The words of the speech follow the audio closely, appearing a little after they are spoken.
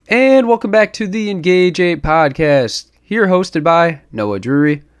And welcome back to the Engage 8 podcast, here hosted by Noah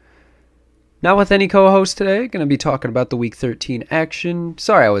Drury. Not with any co-host today, going to be talking about the Week 13 action.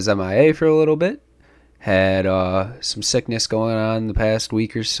 Sorry I was MIA for a little bit. Had some sickness going on the past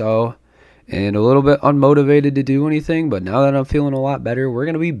week or so, and a little bit unmotivated to do anything, but now that I'm feeling a lot better, we're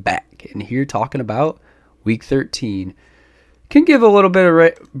going to be back and here talking about Week 13. Can give a little bit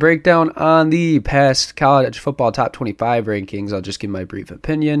of breakdown on the past college football top 25 rankings. I'll just give my brief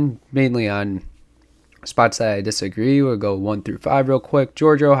opinion, mainly on spots that I disagree. We'll go 1 through 5 real quick.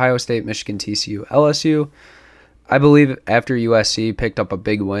 Georgia, Ohio State, Michigan, TCU, LSU. I believe after USC picked up a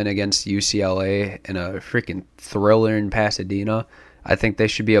big win against UCLA in a freaking thriller in Pasadena, I think they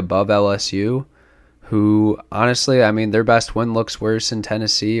should be above LSU, who, honestly, I mean, their best win looks worse in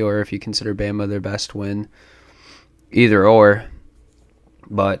Tennessee, or if you consider Bama their best win. Either or,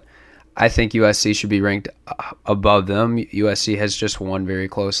 but I think USC should be ranked above them. USC has just one very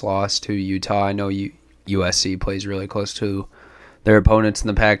close loss to Utah. I know USC plays really close to their opponents in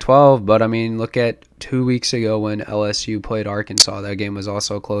the Pac-12, but I mean, look at 2 weeks ago when LSU played Arkansas. That game was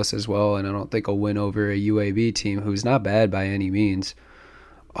also close as well, and I don't think a win over a UAB team, who's not bad by any means,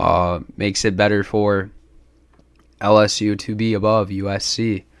 makes it better for LSU to be above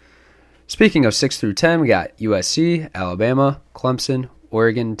USC. Speaking of 6 through 10, we got USC, Alabama, Clemson,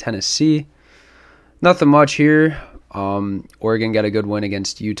 Oregon, Tennessee. Nothing much here. Oregon got a good win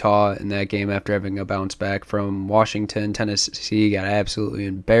against Utah in that game after having a bounce back from Washington. Tennessee got absolutely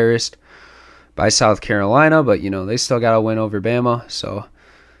embarrassed by South Carolina, but they still got a win over Bama, so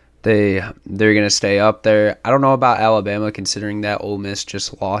they're going to stay up there. I don't know about Alabama, considering that Ole Miss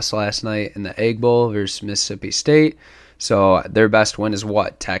just lost last night in the Egg Bowl versus Mississippi State. So their best win is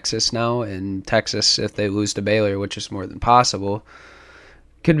what? Texas now? And Texas, if they lose to Baylor, which is more than possible,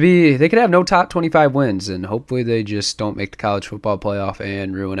 they could have no top 25 wins, and hopefully they just don't make the college football playoff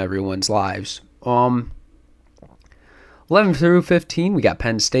and ruin everyone's lives. 11 through 15, we got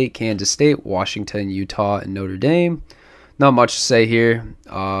Penn State, Kansas State, Washington, Utah, and Notre Dame. Not much to say here.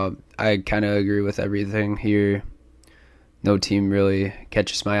 I kind of agree with everything here. No team really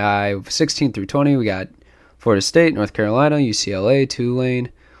catches my eye. 16 through 20, we got Florida State, North Carolina, UCLA, Tulane,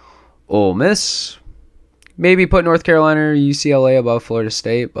 Ole Miss. Maybe put North Carolina or UCLA above Florida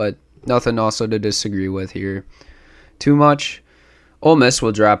State, but nothing also to disagree with here too much. Ole Miss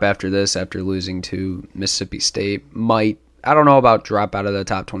will drop after this, after losing to Mississippi State. I don't know about drop out of the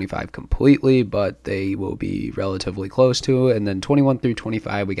top 25 completely, but they will be relatively close to it. And then 21 through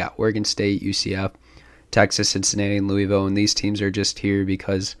 25, we got Oregon State, UCF, Texas, Cincinnati, and Louisville. And these teams are just here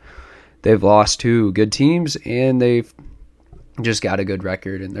because they've lost to good teams, and they've just got a good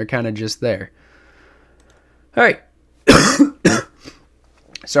record, and they're kind of just there. All right.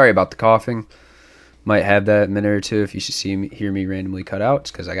 Sorry about the coughing. Might have that in a minute or two. If you hear me randomly cut out,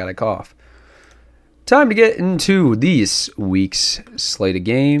 it's because I got a cough. Time to get into this week's slate of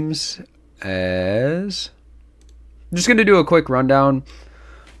games. I'm just going to do a quick rundown.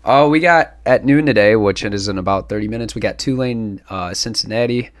 We got at noon today, which it is in about 30 minutes, we got Tulane,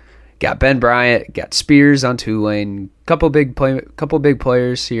 Cincinnati. Got Ben Bryant, got Spears on Tulane. Couple big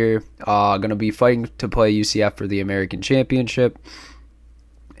players here. Going to be fighting to play UCF for the American Championship.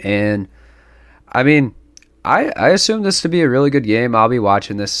 And I mean, I assume this to be a really good game. I'll be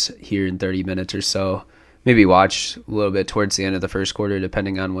watching this here in 30 minutes or so. Maybe watch a little bit towards the end of the first quarter,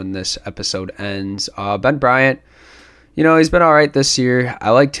 depending on when this episode ends. Ben Bryant, he's been all right this year. I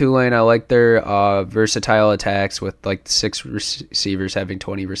like Tulane. I like their versatile attacks with like 6 receivers having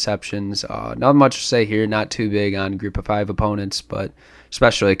 20 receptions. Not much to say here. Not too big on group of 5 opponents, but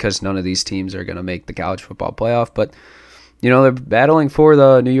especially because none of these teams are going to make the college football playoff. But, they're battling for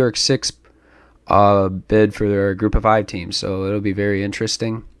the New York 6 bid for their group of 5 teams, so it'll be very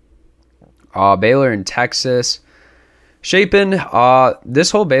interesting. Baylor and Texas. Shapen,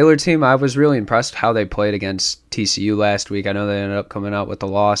 this whole Baylor team, I was really impressed how they played against TCU last week. I know they ended up coming out with a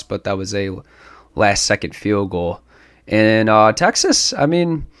loss, but that was a last-second field goal. And Texas, I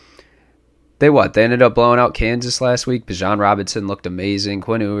mean, they ended up blowing out Kansas last week. Bijan Robinson looked amazing.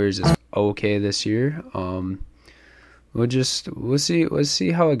 Quinn Ewers is okay this year. We'll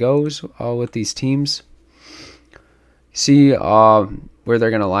see how it goes with these teams. See where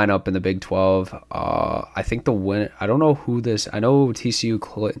they're going to line up in the Big 12. I think the win. I don't know who this. I know TCU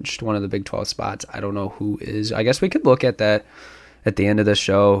clinched one of the Big 12 spots. I don't know who is. I guess we could look at that at the end of the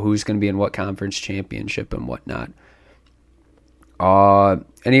show. Who's going to be in what conference championship and whatnot.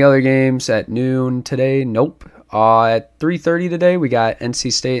 Any other games at noon today? Nope. At 3:30 today, we got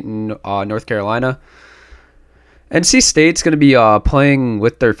NC State and North Carolina. NC State's going to be playing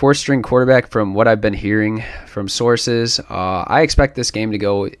with their fourth-string quarterback from what I've been hearing from sources. I expect this game to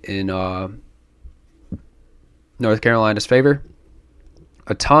go in North Carolina's favor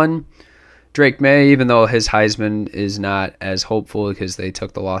a ton. Drake May, even though his Heisman is not as hopeful because they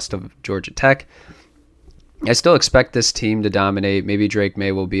took the loss to Georgia Tech, I still expect this team to dominate. Maybe Drake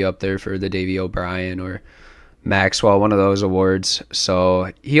May will be up there for the Davey O'Brien or Maxwell, one of those awards.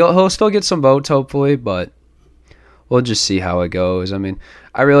 So he'll still get some votes, hopefully, but we'll just see how it goes. I mean,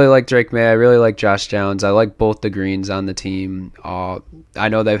 I really like Drake May. I really like Josh Downs. I like both the Greens on the team. I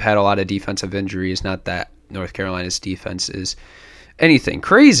know they've had a lot of defensive injuries. Not that North Carolina's defense is anything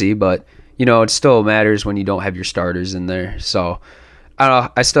crazy, but it still matters when you don't have your starters in there. So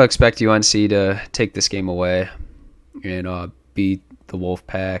I still expect UNC to take this game away and beat the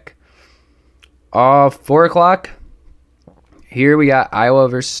Wolfpack. 4 o'clock. Here we got Iowa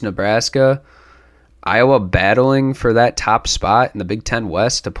versus Nebraska. Iowa battling for that top spot in the Big Ten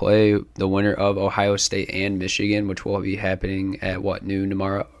West to play the winner of Ohio State and Michigan, which will be happening at noon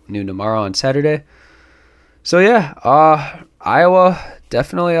tomorrow on Saturday. So yeah, Iowa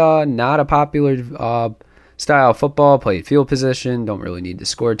definitely not a popular style of football. Play field position, don't really need to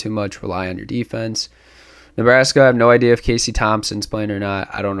score too much, rely on your defense. Nebraska, I have no idea if Casey Thompson's playing or not.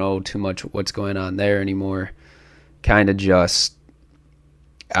 I don't know too much what's going on there anymore. Kind of just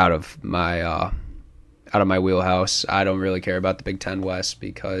out of my wheelhouse. I don't really care about the Big Ten West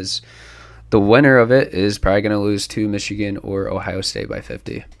because the winner of it is probably going to lose to Michigan or Ohio State by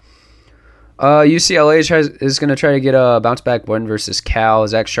 50. UCLA is going to try to get a bounce back win versus Cal.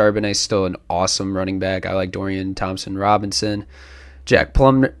 Zach Charbonnet is still an awesome running back. I like Dorian Thompson-Robinson. Jack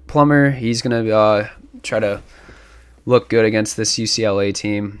Plummer, he's going to try to look good against this UCLA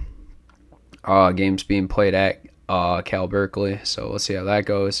team. Game's being played at Cal Berkeley, so we'll see how that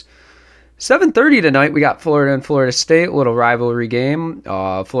goes. 7:30 tonight, we got Florida and Florida State, a little rivalry game.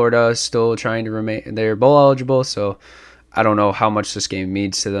 Florida is still trying to remain, they're bowl eligible, so I don't know how much this game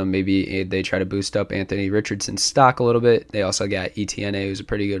means to them. Maybe they try to boost up Anthony Richardson's stock a little bit. They also got ETNA, who's a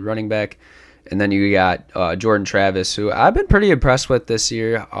pretty good running back. And then you got Jordan Travis, who I've been pretty impressed with this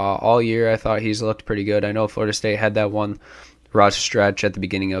year. All year, I thought he's looked pretty good. I know Florida State had that one rough stretch at the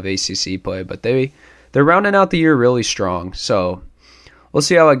beginning of ACC play, but they're rounding out the year really strong. So we'll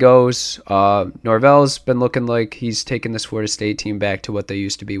see how it goes. Norvell's been looking like he's taken this Florida State team back to what they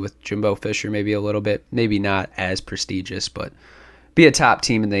used to be with Jimbo Fisher, maybe a little bit. Maybe not as prestigious, but be a top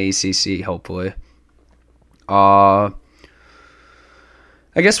team in the ACC, hopefully.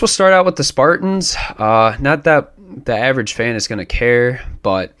 I guess we'll start out with the Spartans. Not that the average fan is going to care,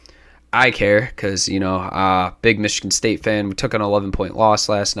 but I care because, big Michigan State fan. We took an 11-point loss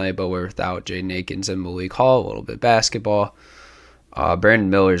last night, but we're without Jaden Akins and Malik Hall, a little bit of basketball. Brandon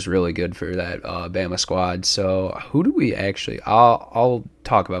Miller is really good for that Bama squad. So who do we actually? I'll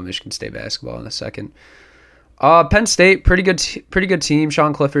talk about Michigan State basketball in a second. Penn State, pretty good team.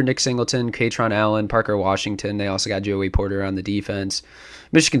 Sean Clifford, Nick Singleton, Katron Allen, Parker Washington. They also got Joey Porter on the defense.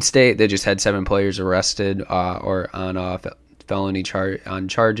 Michigan State, they just had 7 players arrested or on felony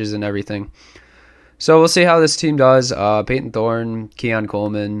charges and everything. So we'll see how this team does. Peyton Thorne, Keon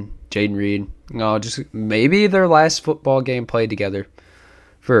Coleman, Jaden Reed. Just maybe their last football game played together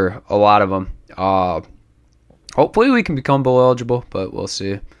for a lot of them. Hopefully we can become bowl eligible, but we'll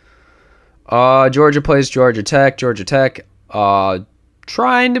see. Georgia plays Georgia Tech. Georgia Tech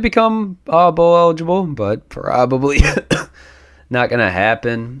trying to become bowl eligible, but probably not going to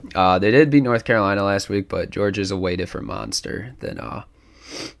happen. They did beat North Carolina last week, but Georgia's a way different monster than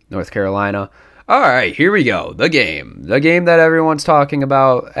North Carolina. All right, here we go. The game that everyone's talking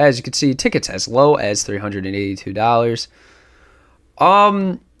about. As you can see, tickets as low as $382.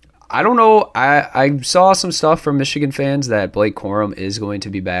 I don't know. I saw some stuff from Michigan fans that Blake Corum is going to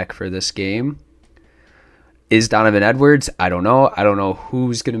be back for this game. Is Donovan Edwards? I don't know. I don't know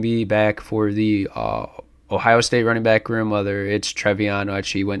who's going to be back for the Ohio State running back room, whether it's Trevion,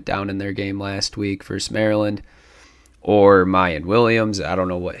 which he went down in their game last week versus Maryland, or Mayan Williams. I don't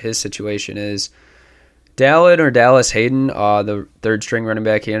know what his situation is. Dallas Hayden, the third-string running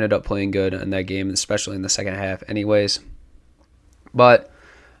back, he ended up playing good in that game, especially in the second half anyways. But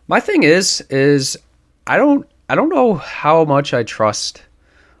my thing is I don't know how much I trust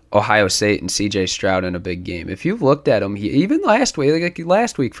Ohio State and CJ Stroud in a big game. If you've looked at him, even last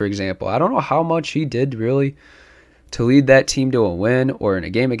week, for example, I don't know how much he did really to lead that team to a win, or in a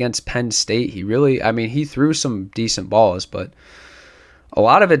game against Penn State. He threw some decent balls, but a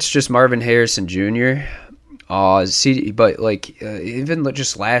lot of it's just Marvin Harrison Jr. Even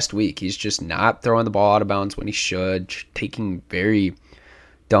just last week, he's just not throwing the ball out of bounds when he should, taking very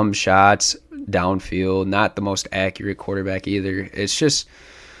dumb shots downfield, not the most accurate quarterback either. It's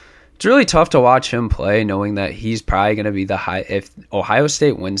really tough to watch him play, knowing that he's probably going to be if Ohio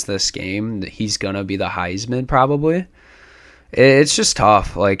State wins this game, he's going to be the Heisman probably. It's just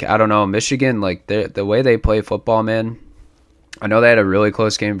tough. Like, I don't know, Michigan, like the way they play football, man. I know they had a really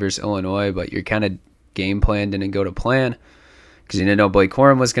close game versus Illinois, but your kind of game plan didn't go to plan because you didn't know Blake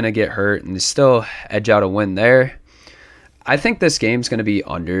Corum was going to get hurt, and they still edge out a win there. I think this game's going to be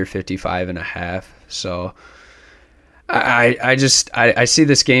under 55.5. So I see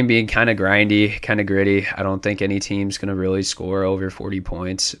this game being kind of grindy, kind of gritty. I don't think any team's going to really score over 40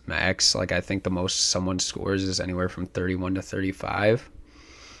 points max. Like, I think the most someone scores is anywhere from 31 to 35.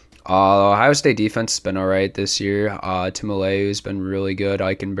 Ohio State defense has been all right this year. Timoleu has been really good.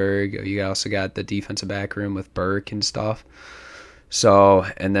 Eichenberg. You also got the defensive back room with Burke and stuff. So,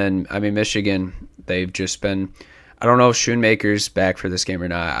 and then, I mean, Michigan, they've just been... I don't know if Schoonmaker's back for this game or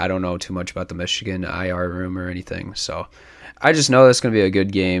not. I don't know too much about the Michigan IR room or anything. So I just know it's going to be a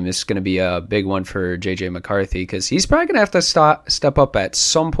good game. It's going to be a big one for J.J. McCarthy because he's probably going to have to step up at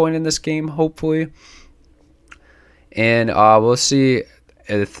some point in this game, hopefully. And we'll see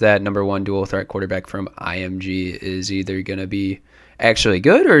if that number one dual threat quarterback from IMG is either going to be actually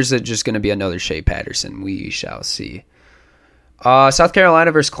good or is it just going to be another Shea Patterson? We shall see. South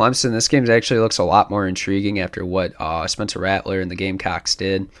Carolina versus Clemson. This game actually looks a lot more intriguing after what Spencer Rattler and the Gamecocks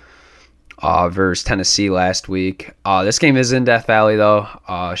did versus Tennessee last week. This game is in Death Valley, though.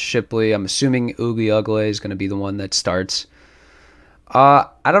 Shipley, I'm assuming Ugliugle is going to be the one that starts. I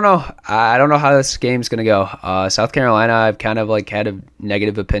don't know. I don't know how this game's going to go. South Carolina, I've kind of like had a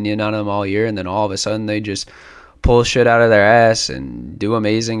negative opinion on them all year, and then all of a sudden they just pull shit out of their ass and do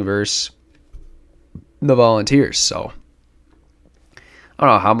amazing versus the Volunteers. So I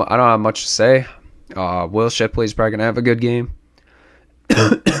don't have much to say. Will Shipley's probably gonna have a good game,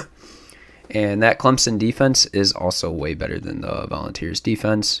 and that Clemson defense is also way better than the Volunteers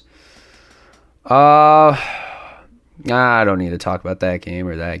defense. I don't need to talk about that game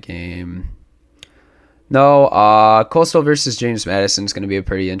or that game. No, Coastal versus James Madison is going to be a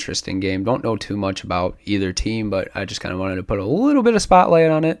pretty interesting game. Don't know too much about either team, but I just kind of wanted to put a little bit of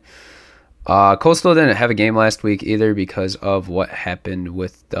spotlight on it. Coastal didn't have a game last week either because of what happened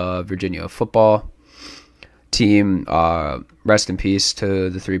with the Virginia football team. Rest in peace to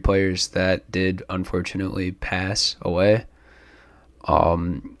the 3 players that did unfortunately pass away.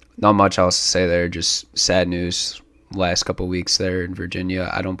 Not much else to say there, just sad news last couple weeks there in Virginia.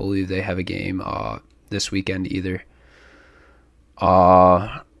 I don't believe they have a game this weekend either.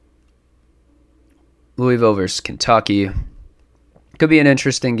 Louisville versus Kentucky. Could be an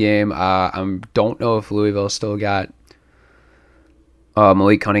interesting game. I don't know if Louisville still got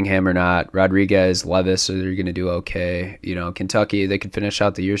Malik Cunningham or not. Rodriguez, Levis, are they going to do okay? You know, Kentucky, they could finish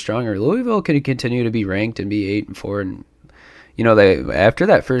out the year strong, or Louisville could continue to be ranked and be 8-4. And you know, they after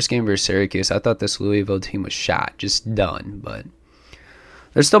that first game versus Syracuse, I thought this Louisville team was shot, just done. But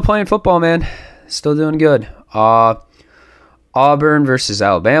they're still playing football, man. Still doing good. Auburn versus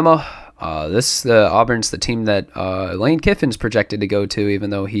Alabama. Auburn's the team that Lane Kiffin's projected to go to, even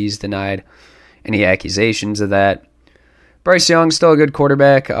though he's denied any accusations of that. Bryce Young's still a good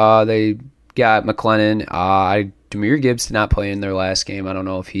quarterback. They got McLennan. Demir Gibbs did not play in their last game. I don't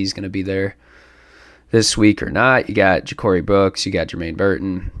know if he's going to be there this week or not. You got Ja'Cory Brooks. You got Jermaine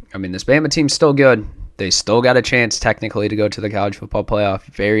Burton. I mean, this Bama team's still good. They still got a chance technically to go to the college football playoff.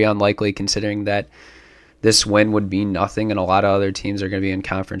 Very unlikely considering that this win would mean nothing, and a lot of other teams are going to be in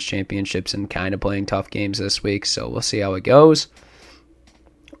conference championships and kind of playing tough games this week, so we'll see how it goes.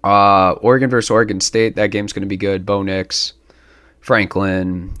 Oregon versus Oregon State, that game's going to be good. Bo Nix,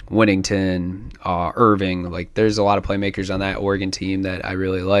 Franklin, Winnington, Irving. Like, there's a lot of playmakers on that Oregon team that I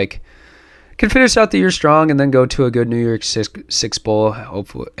really like. Can finish out the year strong and then go to a good New Year's Six Bowl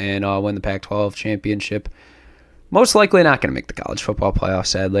hopefully, and win the Pac-12 championship. Most likely not going to make the college football playoff,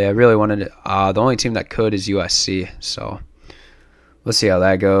 sadly. I really wanted to. The only team that could is USC, so let's see how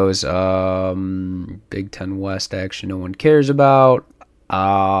that goes. Big Ten West action no one cares about.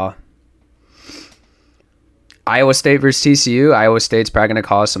 Iowa State versus TCU. Iowa State's probably going to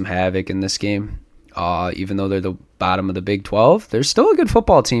cause some havoc in this game. Even though they're the bottom of the Big 12, they're still a good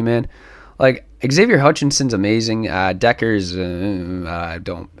football team, man. Like, Xavier Hutchinson's amazing. Decker's, I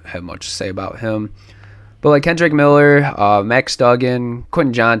don't have much to say about him. But like Kendrick Miller, Max Duggan,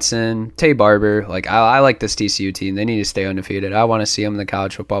 Quentin Johnson, Tay Barber, like I like this TCU team. They need to stay undefeated. I want to see them in the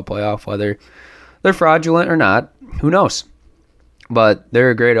college football playoff, whether they're fraudulent or not. Who knows? But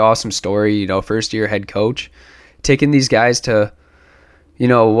they're a great, awesome story. You know, first-year head coach, taking these guys to, you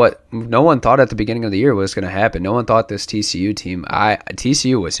know what? No one thought at the beginning of the year was going to happen. No one thought this TCU team.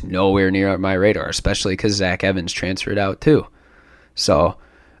 TCU was nowhere near my radar, especially because Zach Evans transferred out too. So,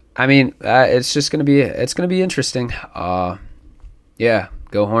 I mean, it's just going to be interesting. Yeah,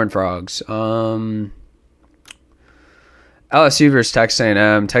 go Horned Frogs. LSU versus Texas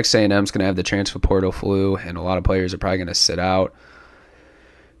A&M. Texas A&M is going to have the transfer portal flu, and a lot of players are probably going to sit out.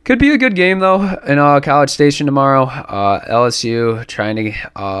 Could be a good game, though, in College Station tomorrow. LSU trying to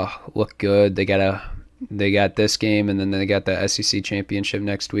look good. They got this game, and then they got the SEC championship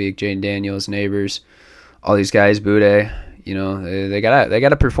next week. Jaden Daniels, Neighbors, all these guys, Boudet. You know, they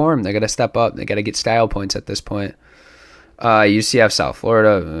gotta perform. They gotta step up. They gotta get style points at this point. UCF, South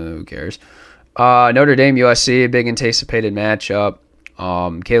Florida. Who cares? Notre Dame, USC, big anticipated matchup.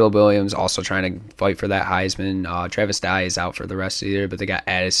 Caleb Williams also trying to fight for that Heisman. Travis Dye is out for the rest of the year, but they got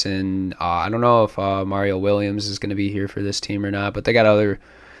Addison. I don't know if Mario Williams is going to be here for this team or not, but they got a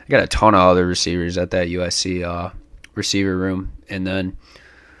ton of other receivers at that USC receiver room. And then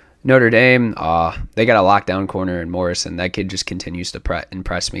Notre Dame, they got a lockdown corner in Morrison. That kid just continues to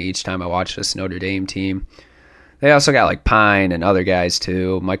impress me each time I watch this Notre Dame team. They also got like Pine and other guys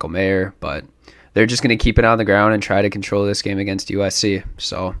too, Michael Mayer, but they're just going to keep it on the ground and try to control this game against USC.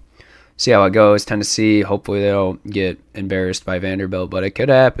 So, see how it goes. Tennessee, hopefully they don't get embarrassed by Vanderbilt, but it could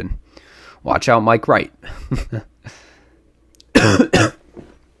happen. Watch out, Mike Wright.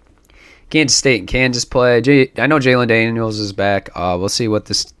 Kansas State and Kansas play. I know Jalen Daniels is back. We'll see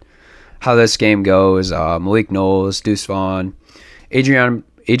how this game goes. Malik Knowles, Deuce Vaughn, Adrian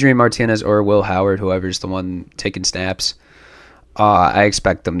Martinez, or Will Howard, whoever's the one taking snaps. I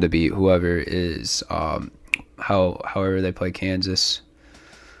expect them to beat whoever is, however they play Kansas.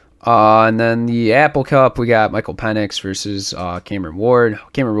 And then the Apple Cup, we got Michael Penix versus Cameron Ward.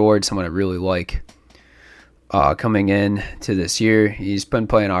 Cameron Ward, someone I really like coming in to this year. He's been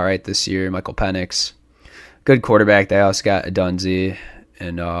playing all right this year. Michael Penix, good quarterback. They also got Adunzi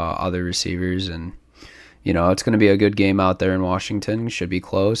and other receivers. And, you know, it's going to be a good game out there in Washington. Should be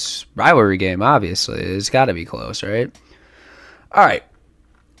close. Rivalry game, obviously. It's got to be close, right? All right,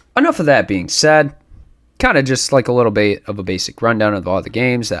 enough of that being said, kind of just like a little bit of a basic rundown of all the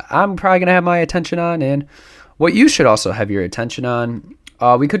games that I'm probably going to have my attention on and what you should also have your attention on.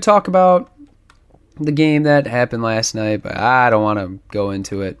 We could talk about the game that happened last night, but I don't want to go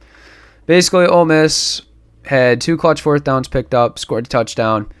into it. Basically, Ole Miss had 2 clutch fourth downs picked up, scored a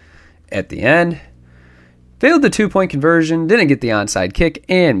touchdown at the end, failed the 2-point conversion, didn't get the onside kick,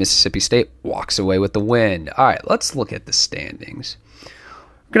 and Mississippi State walks away with the win. All right, let's look at the standings.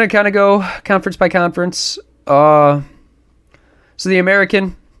 We're going to kind of go conference by conference. So the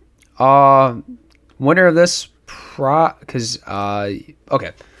American winner of this, okay,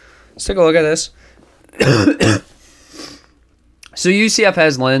 let's take a look at this. So UCF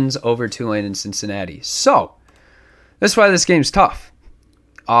has Lens over Tulane and Cincinnati. So that's why this game's tough.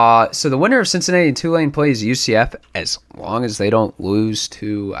 So the winner of Cincinnati and Tulane plays UCF as long as they don't lose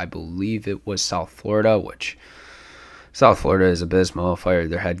to, I believe it was South Florida, which South Florida is abysmal. Fired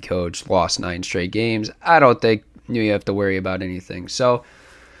their head coach, lost 9 straight games. I don't think you have to worry about anything. So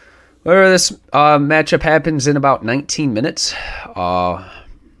whatever this matchup happens in about 19 minutes,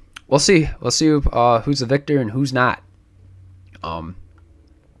 we'll see. We'll see who's the victor and who's not. Yeah,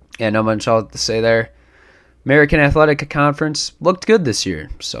 not much else to say there. American Athletic Conference looked good this year,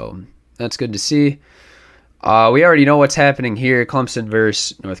 so that's good to see. We already know what's happening here. Clemson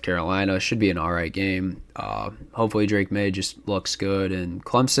versus North Carolina should be an all right game. Hopefully Drake May just looks good. And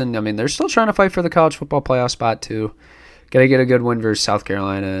Clemson, I mean, they're still trying to fight for the college football playoff spot too. Got to get a good win versus South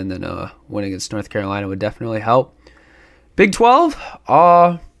Carolina, and then win against North Carolina would definitely help. Big 12,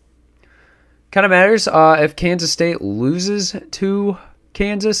 kind of matters if Kansas State loses to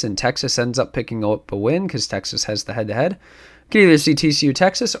Kansas and Texas ends up picking up a win because Texas has the head-to-head. You can either see TCU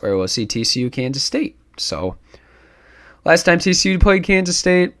Texas or we'll see TCU Kansas State. So last time TCU played Kansas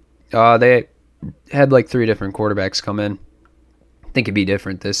State, they had like 3 different quarterbacks come in. I think it'd be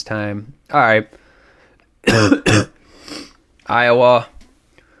different this time. All right. Iowa,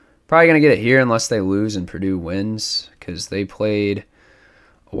 probably going to get it here unless they lose and Purdue wins because they played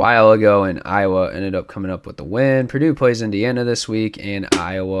a while ago and Iowa ended up coming up with the win. Purdue plays Indiana this week, and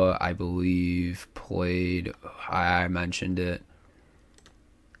Iowa, I believe, played, I mentioned it.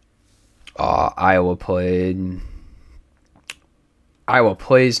 Iowa plays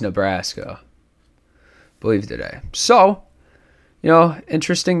Nebraska, I believe, today. So,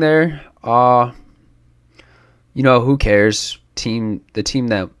 interesting there. Who cares? The team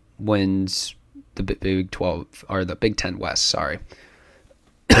that wins the Big 12 or the Big 10 West, sorry.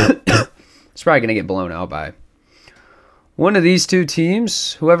 It's probably going to get blown out by one of these two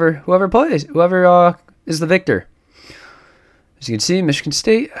teams, whoever is the victor. As you can see, Michigan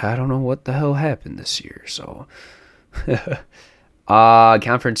State, I don't know what the hell happened this year. So,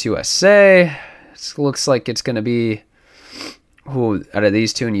 Conference USA, it looks like it's going to be who out of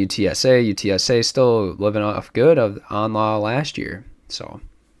these two in UTSA. UTSA still living off good on last year. So,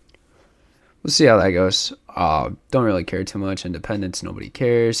 we'll see how that goes. Don't really care too much. Independence, nobody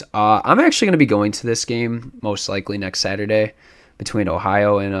cares. I'm actually going to be going to this game most likely next Saturday between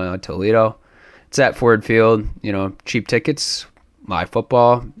Ohio and Toledo. It's at Ford Field. Cheap tickets. My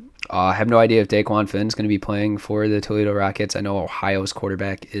football. I have no idea if Daquan Finn's going to be playing for the Toledo Rockets. I know Ohio's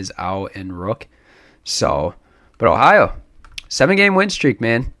quarterback is out in Rook. So, but Ohio, 7-game win streak,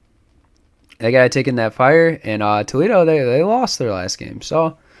 man. They got taken that fire. And Toledo, they lost their last game.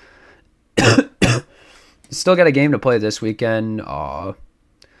 So, still got a game to play this weekend.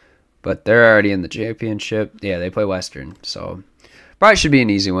 But they're already in the championship. Yeah, they play Western. So, probably should be an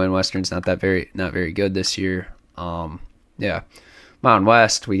easy win. Western's not very good this year. Yeah. Mountain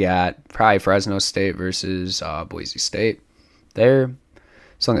West, we got probably Fresno State versus Boise State there.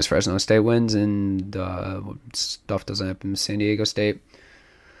 As long as Fresno State wins and stuff doesn't happen to San Diego State.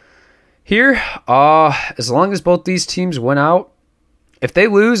 Here, as long as both these teams win out, if they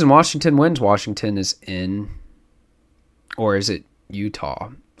lose and Washington wins, Washington is in. Or is it Utah?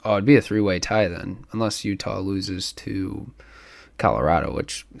 Oh, it'd be a 3-way tie then, unless Utah loses to Colorado,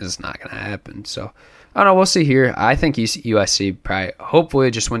 which is not going to happen. So, I don't know. We'll see here. I think USC probably, hopefully,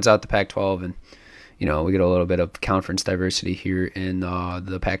 just wins out the Pac-12, and we get a little bit of conference diversity here in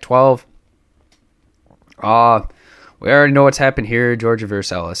the Pac-12. We already know what's happened here. Georgia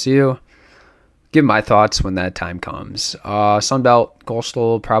versus LSU. Give my thoughts when that time comes. Sun Belt,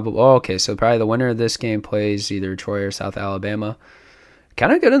 Coastal, probably. Oh, okay, so probably the winner of this game plays either Troy or South Alabama.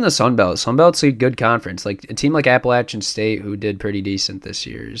 Kind of good in the Sun Belt. Sun Belt's a good conference. Like a team like Appalachian State, who did pretty decent this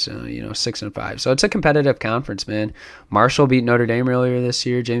year, is 6-5. So it's a competitive conference, man. Marshall beat Notre Dame earlier this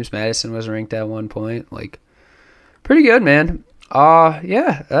year. James Madison was ranked at one point. Like, pretty good, man.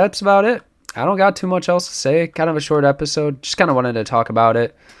 Yeah, that's about it. I don't got too much else to say. Kind of a short episode. Just kind of wanted to talk about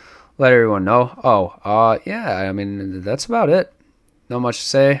it. Let everyone know. Yeah, I mean, that's about it. Not much to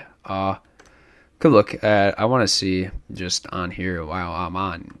say. Could look at, I want to see just on here while I'm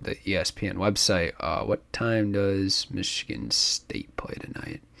on the ESPN website, what time does Michigan State play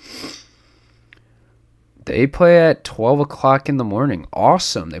tonight? They play at 12 o'clock in the morning.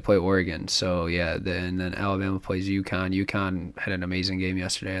 Awesome. They play Oregon. So, yeah, and then Alabama plays UConn. UConn had an amazing game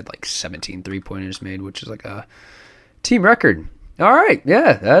yesterday. Had like 17 3-pointers made, which is like a team record. All right.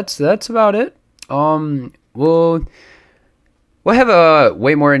 Yeah, that's about it. We'll have a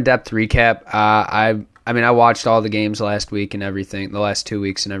way more in-depth recap. I mean, I watched all the games last week and everything, the last 2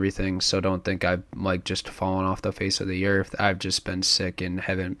 weeks and everything, so don't think I've just fallen off the face of the earth. I've just been sick and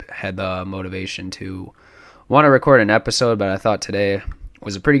haven't had the motivation to want to record an episode, but I thought today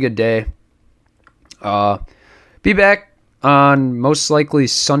was a pretty good day. Be back on most likely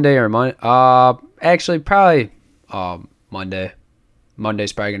Sunday or Monday. Actually, probably Monday.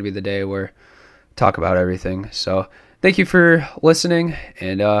 Monday's probably going to be the day where talk about everything. So thank you for listening,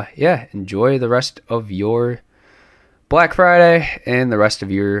 and yeah, enjoy the rest of your Black Friday and the rest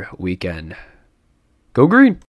of your weekend. Go Green!